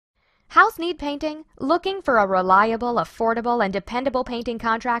House need painting? Looking for a reliable, affordable, and dependable painting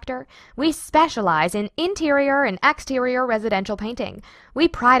contractor? We specialize in interior and exterior residential painting. We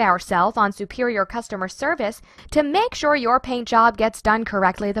pride ourselves on superior customer service to make sure your paint job gets done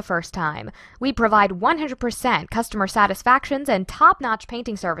correctly the first time. We provide 100% customer satisfactions and top-notch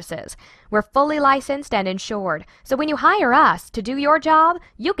painting services. We're fully licensed and insured, so when you hire us to do your job,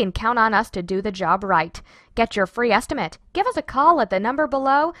 you can count on us to do the job right. Get your free estimate. Give us a call at the number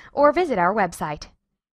below or visit our website.